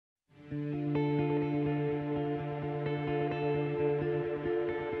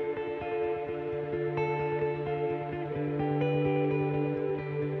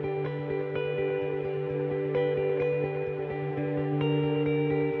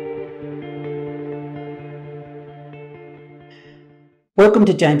Welcome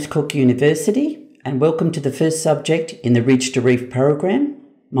to James Cook University and welcome to the first subject in the Reach to Reef program.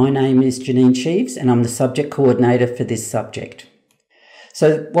 My name is Janine Sheaves and I'm the subject coordinator for this subject.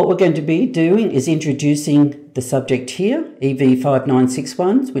 So what we're going to be doing is introducing the subject here,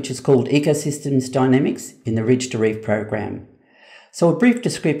 EV5961, which is called Ecosystems Dynamics in the Reach to Reef program. So a brief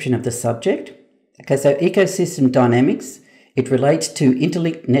description of the subject. Okay, so ecosystem dynamics, it relates to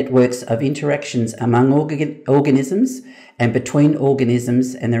interlinked networks of interactions among organisms and between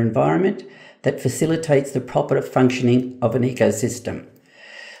organisms and their environment that facilitates the proper functioning of an ecosystem.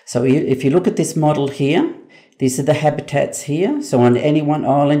 So if you look at this model here, these are the habitats here. So on any one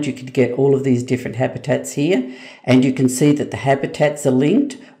island, you could get all of these different habitats here, and you can see that the habitats are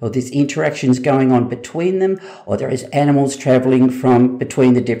linked, or there's interactions going on between them, or there is animals traveling from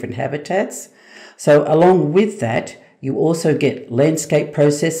between the different habitats. So along with that, you also get landscape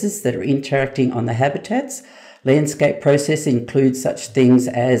processes that are interacting on the habitats. Landscape process includes such things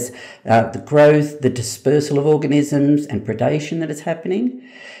as the growth, the dispersal of organisms and predation that is happening.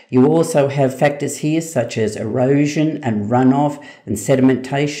 You also have factors here such as erosion and runoff and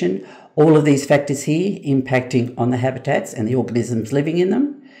sedimentation. All of these factors here impacting on the habitats and the organisms living in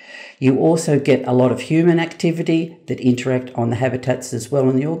them. You also get a lot of human activity that interact on the habitats as well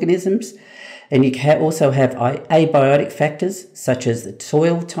and the organisms. And you can also have abiotic factors such as the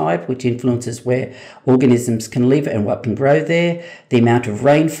soil type, which influences where organisms can live and what can grow there, the amount of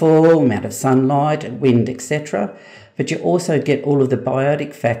rainfall, amount of sunlight, wind, etc. But you also get all of the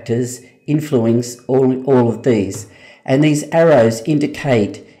biotic factors influence all of these. And these arrows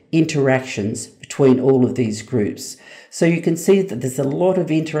indicate interactions between all of these groups. So you can see that there's a lot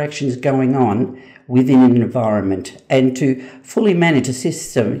of interactions going on within an environment, and to fully manage a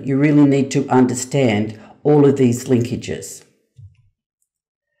system you really need to understand all of these linkages.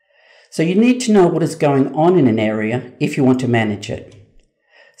 So you need to know what is going on in an area if you want to manage it.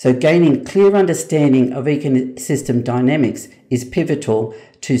 So gaining clear understanding of ecosystem dynamics is pivotal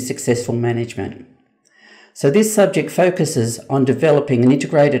to successful management. So this subject focuses on developing an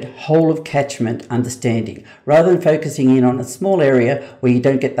integrated whole of catchment understanding. Rather than focusing in on a small area where you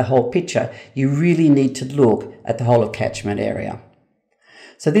don't get the whole picture, you really need to look at the whole of catchment area.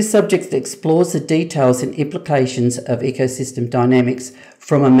 So this subject explores the details and implications of ecosystem dynamics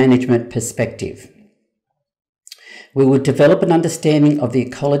from a management perspective. We will develop an understanding of the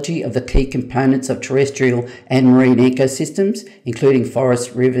ecology of the key components of terrestrial and marine ecosystems, including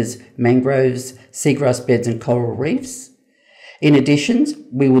forests, rivers, mangroves, seagrass beds and coral reefs. In addition,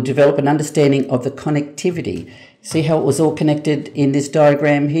 we will develop an understanding of the connectivity. See how it was all connected in this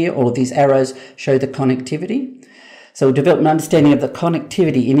diagram here? All of these arrows show the connectivity. So we'll develop an understanding of the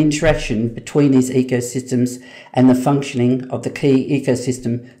connectivity and interaction between these ecosystems and the functioning of the key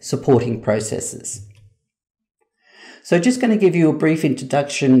ecosystem supporting processes. So just going to give you a brief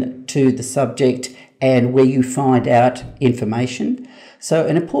introduction to the subject and where you find out information. So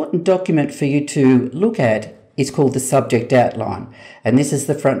an important document for you to look at is called the subject outline. And this is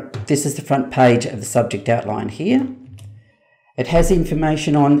the front page of the subject outline here. It has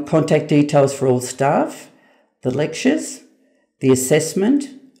information on contact details for all staff, the lectures, the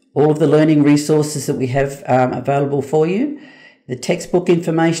assessment, all of the learning resources that we have available for you, the textbook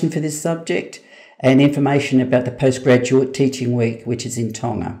information for this subject, and information about the postgraduate teaching week, which is in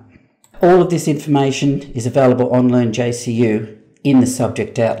Tonga. All of this information is available on Learn JCU in the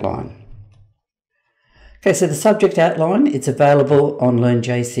subject outline. Okay, so the subject outline, it's available on Learn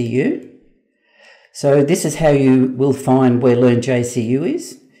JCU. So this is how you will find where Learn JCU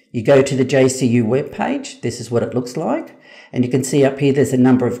is. You go to the JCU webpage, this is what it looks like. And you can see up here there's a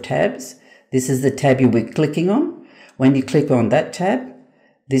number of tabs. This is the tab you'll be clicking on. When you click on that tab,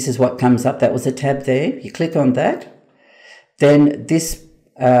 this is what comes up. That was a tab there. You click on that. Then this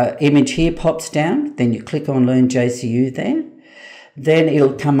image here pops down. Then you click on Learn JCU there. Then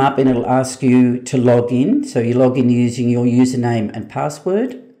it'll come up and it'll ask you to log in. So you log in using your username and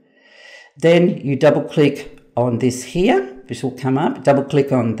password. Then you double click on this here. This will come up. Double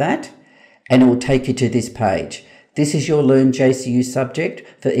click on that and it will take you to this page. This is your Learn JCU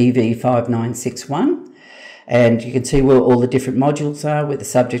subject for EV5961. And you can see where all the different modules are with the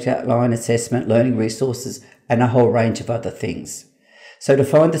subject outline, assessment, learning resources, and a whole range of other things. So to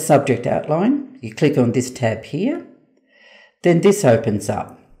find the subject outline, you click on this tab here. Then this opens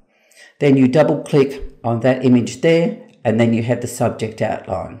up. Then you double click on that image there, and then you have the subject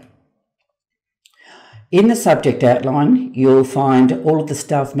outline. In the subject outline, you'll find all of the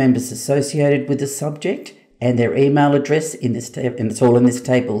staff members associated with the subject and their email address in this tab, and it's all in this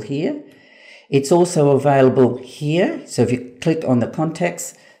table here. It's also available here. So if you click on the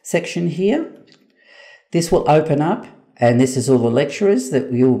contacts section here, this will open up and this is all the lecturers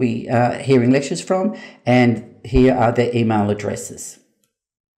that we will be hearing lectures from, and here are their email addresses.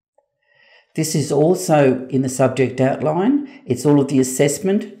 This is also in the subject outline. It's all of the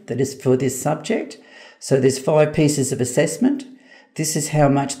assessment that is for this subject. So there's 5 pieces of assessment. This is how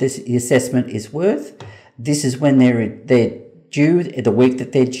much the assessment is worth. This is when they're due, the week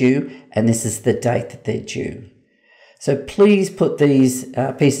that they're due, and this is the date that they're due. So please put these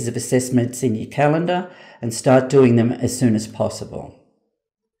pieces of assessments in your calendar and start doing them as soon as possible.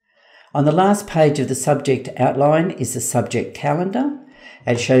 On the last page of the subject outline is the subject calendar.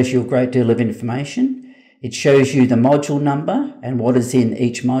 It shows you a great deal of information. It shows you the module number and what is in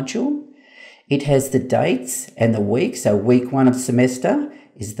each module. It has the dates and the weeks. So week 1 of semester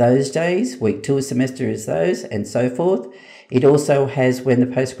is those days, week 2 of semester is those, and so forth. It also has when the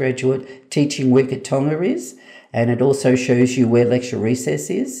postgraduate teaching week at Tonga is, and it also shows you where lecture recess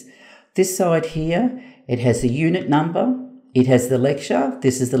is. This side here, it has the unit number. It has the lecture.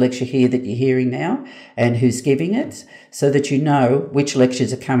 This is the lecture here that you're hearing now and who's giving it, so that you know which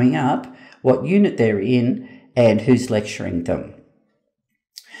lectures are coming up, what unit they're in, and who's lecturing them.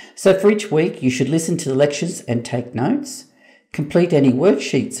 So for each week, you should listen to the lectures and take notes, complete any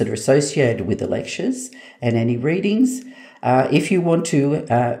worksheets that are associated with the lectures and any readings. If you want to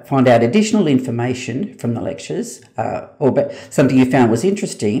find out additional information from the lectures or something you found was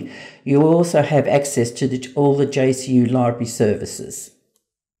interesting, you will also have access to all the JCU library services.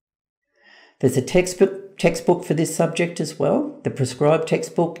 There's a textbook for this subject as well. The prescribed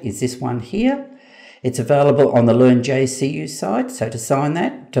textbook is this one here. It's available on the Learn JCU site. So to find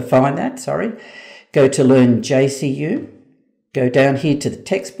that, go to Learn JCU, go down here to the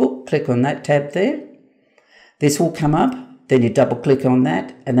textbook, click on that tab there. This will come up. Then you double click on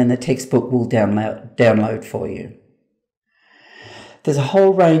that, and then the textbook will download for you. There's a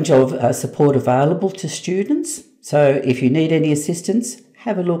whole range of support available to students. So if you need any assistance,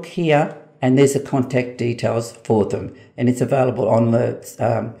 have a look here, and there's the contact details for them, and it's available on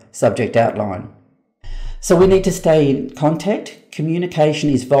the subject outline. So we need to stay in contact. Communication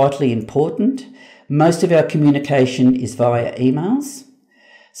is vitally important. Most of our communication is via emails.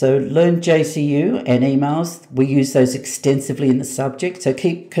 So Learn JCU and emails, we use those extensively in the subject. So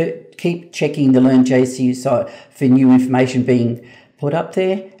keep checking the Learn JCU site for new information being put up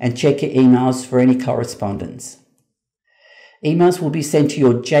there, and check your emails for any correspondence. Emails will be sent to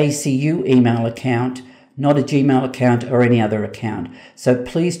your JCU email account, not a Gmail account or any other account. So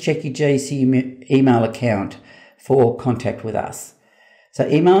please check your JCU email account for contact with us. So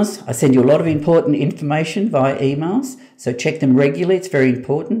emails, I send you a lot of important information via emails, so check them regularly, it's very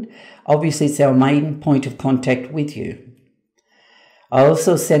important. Obviously, it's our main point of contact with you. I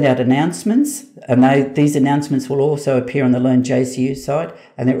also send out announcements, and these announcements will also appear on the Learn JCU site,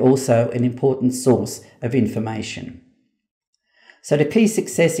 and they're also an important source of information. So the key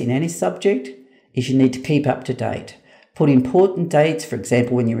success in any subject is you need to keep up to date. Put important dates, for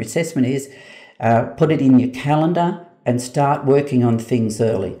example, when your assessment is, put it in your calendar, and start working on things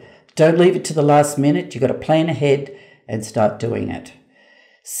early. Don't leave it to the last minute. You've got to plan ahead and start doing it.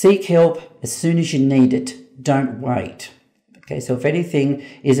 Seek help as soon as you need it. Don't wait. Okay, so if anything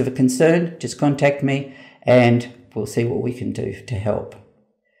is of a concern, just contact me and we'll see what we can do to help.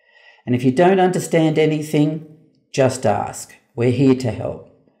 And if you don't understand anything, just ask. We're here to help.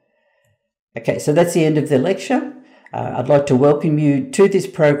 Okay, so that's the end of the lecture. I'd like to welcome you to this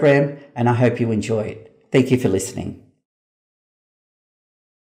program, and I hope you enjoy it. Thank you for listening.